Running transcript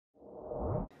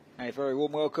A very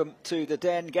warm welcome to the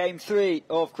Den. Game 3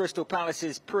 of Crystal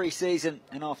Palace's pre-season,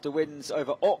 and after wins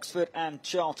over Oxford and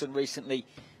Charlton recently,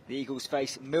 the Eagles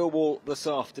face Millwall this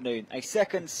afternoon. A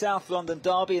second South London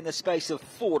derby in the space of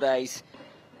 4 days,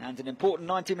 and an important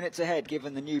 90 minutes ahead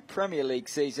given the new Premier League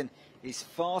season is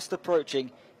fast approaching.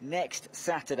 Next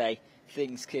Saturday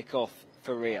things kick off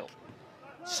for real.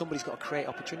 Somebody's got to create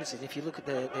opportunities. If you look at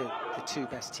the two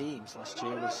best teams last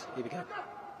year, here we go.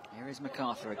 Here is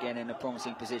MacArthur again in a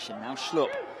promising position. Now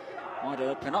Schlupp wide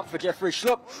open up for Jeffrey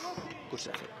Schlupp. Good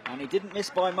effort. And he didn't miss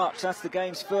by much. That's the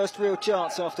game's first real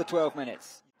chance after 12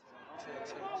 minutes.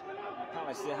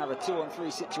 Palace, they have a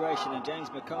 2-on-3 situation, and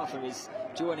James MacArthur is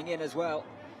joining in as well.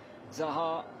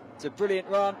 Zaha, it's a brilliant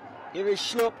run. Here is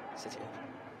Schlupp.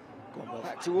 Go on, Will.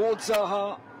 Back towards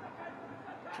Zaha.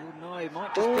 Jordan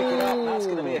might just pick it up. That's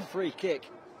going to be a free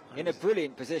kick in a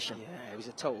brilliant position. Yeah, it was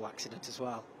a total accident as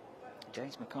well.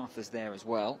 James MacArthur's there as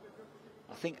well.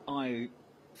 I think Ayew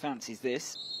fancies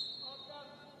this.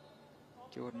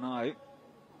 Jordan Ayew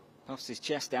puffs his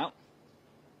chest out.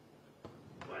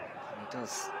 And he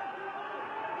does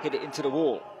hit it into the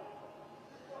wall.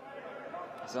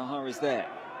 Zaha is there.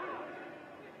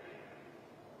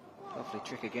 Lovely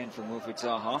trick again from Wilfried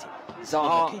Zaha.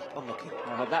 Zaha, Unlucky.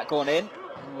 Had that gone in, it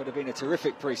would have been a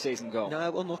terrific pre-season goal.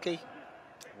 No, unlucky.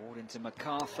 Ward into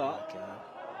MacArthur.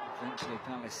 Eventually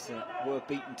Palace were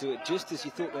beaten to it just as you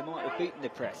thought they might have beaten the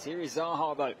press. Here is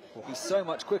Zaha though. He's so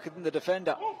much quicker than the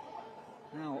defender.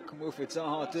 Now what can Wilfried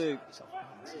Zaha do?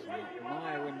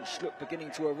 Meyer and Schlupp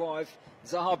beginning to arrive.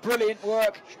 Zaha, brilliant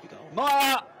work.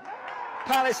 Meyer,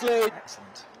 Palace lead.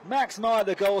 Excellent. Max Meyer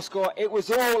the goal scorer. It was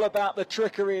all about the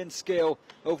trickery and skill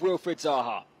of Wilfried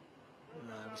Zaha.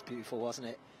 No, it was beautiful, wasn't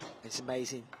it? It's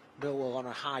amazing. Millwall on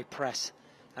a high press,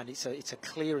 and it's a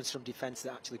clearance from defence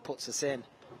that actually puts us in.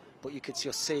 But you could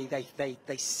just see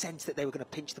they sensed that they were going to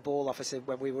pinch the ball off us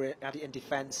when we were at it in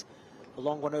defence. A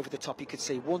long one over the top, you could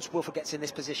see. Once Wilfried gets in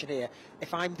this position here,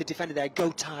 if I'm the defender there,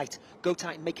 go tight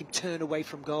and make him turn away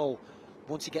from goal.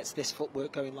 Once he gets this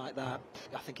footwork going like that,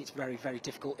 I think it's very, very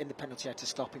difficult in the penalty area to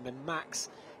stop him. And Max,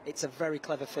 it's a very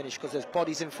clever finish because there's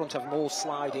bodies in front of him all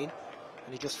sliding,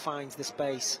 and he just finds the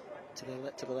space to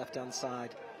the left-hand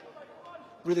side.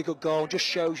 Really good goal. Just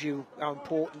shows you how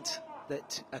important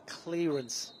that a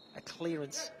clearance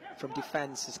from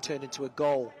defence has turned into a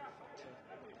goal.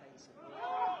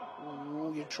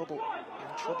 Ooh, you're in trouble. You're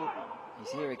in trouble.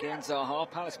 He's here again, Zaha.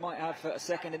 Palace might have a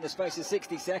second in the space of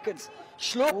 60 seconds.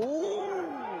 Schlupp. Ooh.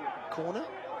 Corner.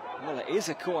 Well, it is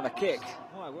a corner kick.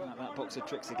 That box of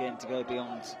tricks again to go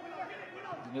beyond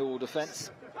the Millwall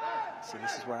defence. See,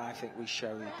 this is where I think we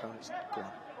show the opponents. Go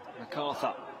on.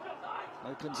 MacArthur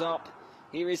opens up.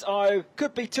 Here is Ayew.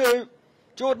 Could be two.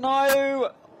 Jordan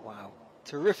Ayew. Wow.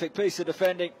 Terrific piece of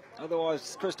defending.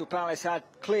 Otherwise, Crystal Palace had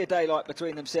clear daylight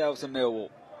between themselves and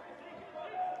Millwall.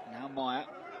 Now Meyer.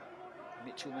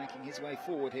 Mitchell making his way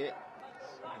forward here.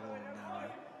 Oh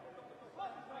no.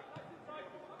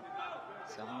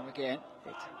 Zaha again.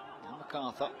 Now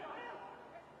MacArthur.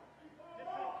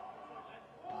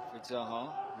 Wilfried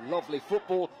Zaha. Lovely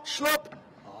football. Schlupp.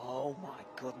 Oh my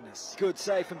goodness. Good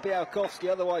save from Białkowski.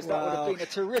 Otherwise, that would have been a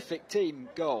terrific team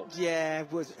goal. Yeah,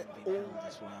 it was all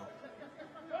as well.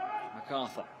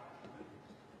 MacArthur.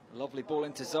 Lovely ball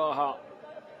into Zaha.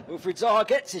 Wilfried Zaha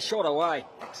gets his shot away.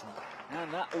 Excellent.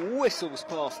 And that whistles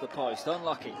past the post.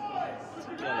 Unlucky.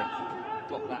 Kelly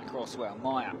blocked that cross well.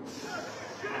 Meyer.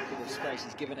 Bit of space.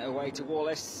 He's given it away to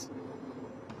Wallace.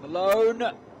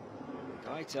 Malone.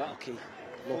 Gaita. Lucky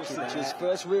His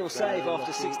first real save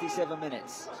after 67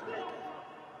 minutes.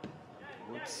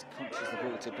 Woods crunches the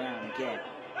ball to Brown again.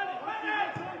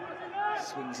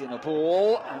 Swings in a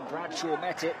ball, and Bradshaw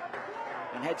met it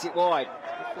and heads it wide.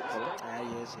 There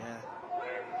he is, yeah.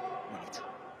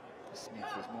 Smith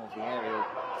was more of the aerial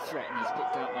threat, and he's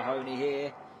picked out Mahoney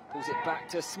here. Pulls it back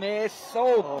to Smith.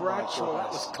 Oh, Bradshaw, that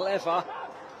was clever.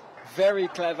 Very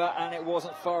clever, and it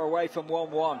wasn't far away from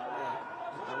 1-1. Yeah.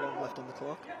 How long left on the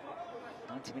clock?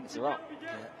 90 minutes are up.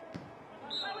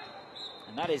 Yeah.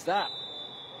 And that is that.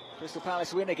 Crystal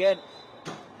Palace win again.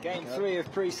 Game 3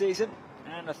 of pre-season,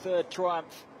 and a third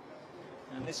triumph.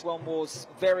 And this one was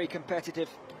very competitive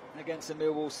against the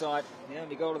Millwall side. The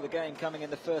only goal of the game coming in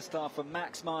the first half from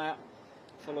Max Meyer,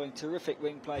 following terrific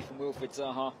wing play from Wilfried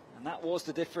Zaha. And that was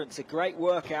the difference. A great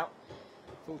workout.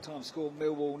 Full-time score,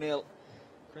 Millwall 0.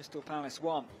 Crystal Palace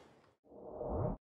 1.